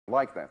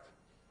like that.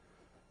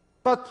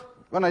 But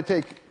when I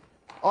take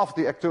off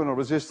the external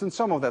resistance,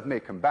 some of that may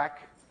come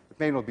back. It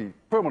may not be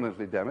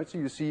permanently damaged. So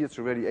you see it's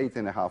already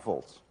 8.5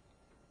 volts.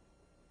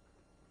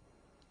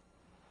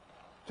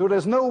 So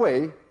there's no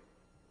way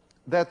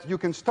that you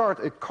can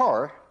start a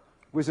car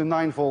with a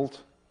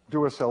 9-volt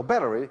Duracell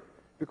battery,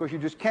 because you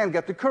just can't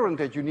get the current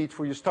that you need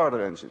for your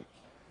starter engine.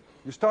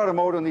 Your starter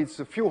motor needs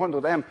a few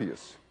hundred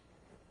amperes.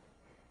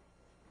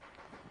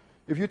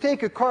 If you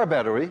take a car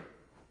battery,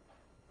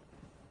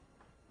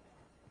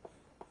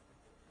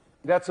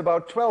 that's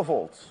about 12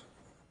 volts.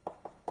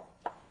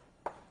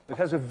 It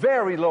has a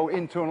very low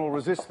internal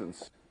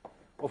resistance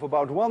of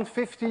about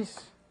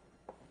 1/50th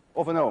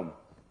of an ohm.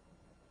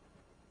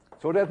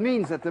 So that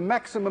means that the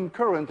maximum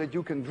current that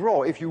you can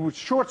draw, if you would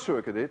short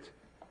circuit it,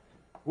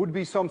 would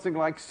be something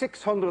like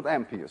 600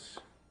 amperes.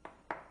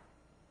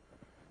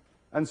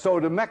 And so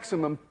the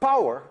maximum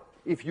power,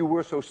 if you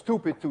were so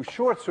stupid to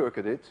short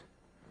circuit it,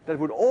 that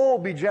would all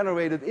be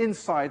generated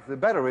inside the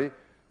battery,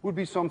 would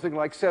be something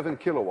like 7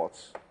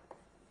 kilowatts.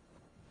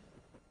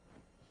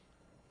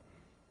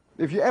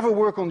 If you ever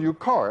work on your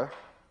car,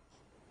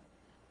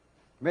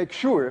 make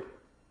sure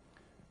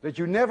that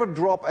you never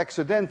drop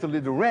accidentally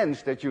the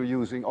wrench that you're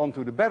using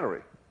onto the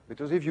battery.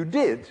 Because if you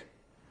did,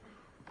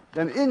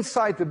 then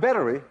inside the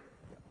battery,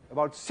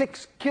 about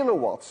 6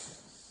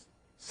 kilowatts,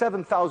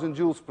 7,000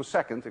 joules per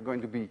second, are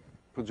going to be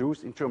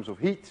produced in terms of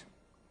heat.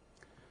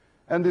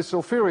 And the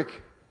sulfuric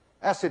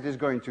acid is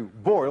going to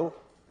boil.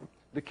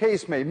 The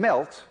case may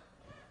melt,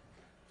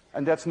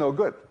 and that's no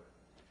good.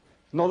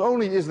 Not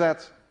only is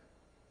that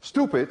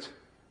stupid,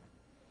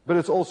 but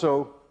it's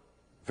also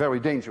very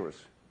dangerous.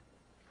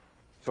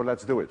 So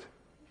let's do it.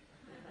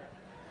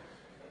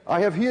 I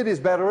have here this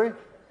battery,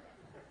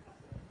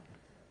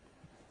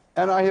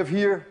 and I have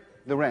here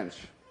the wrench,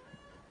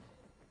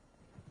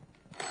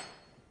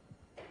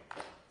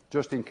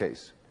 just in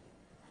case.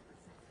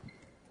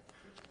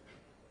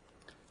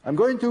 I'm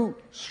going to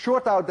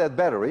short out that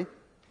battery,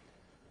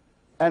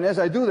 and as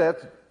I do that,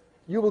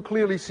 you will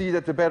clearly see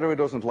that the battery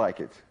doesn't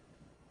like it.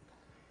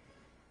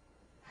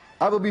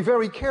 I will be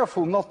very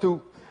careful not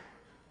to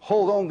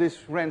hold on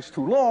this wrench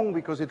too long,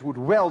 because it would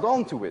weld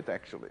onto it,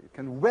 actually. It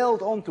can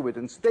weld onto it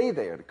and stay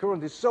there. The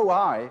current is so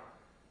high,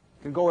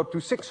 it can go up to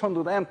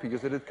 600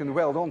 amperes that it can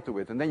weld onto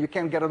it, and then you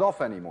can't get it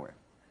off anymore.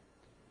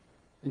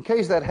 In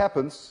case that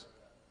happens,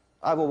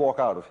 I will walk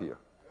out of here.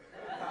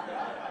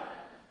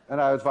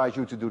 And I advise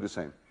you to do the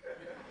same.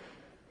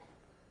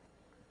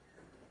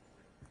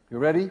 You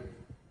ready?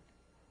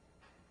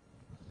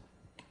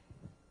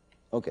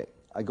 Okay,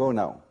 I go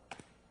now.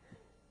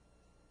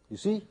 You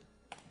see?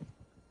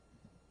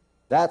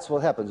 That's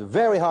what happens.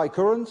 Very high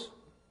current.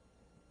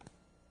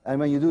 And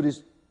when you do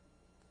this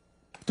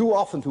too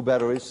often to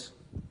batteries,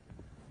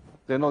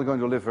 they're not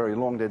going to live very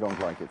long. They don't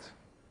like it.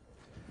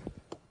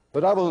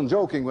 But I wasn't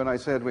joking when I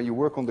said when you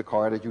work on the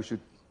car that you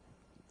should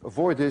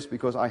avoid this,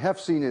 because I have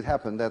seen it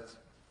happen that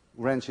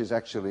wrench is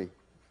actually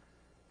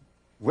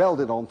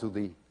welded onto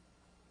the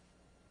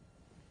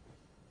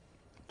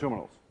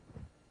terminals.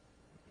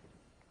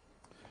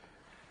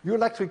 Your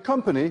electric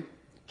company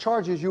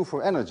charges you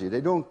for energy.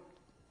 They don't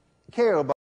care about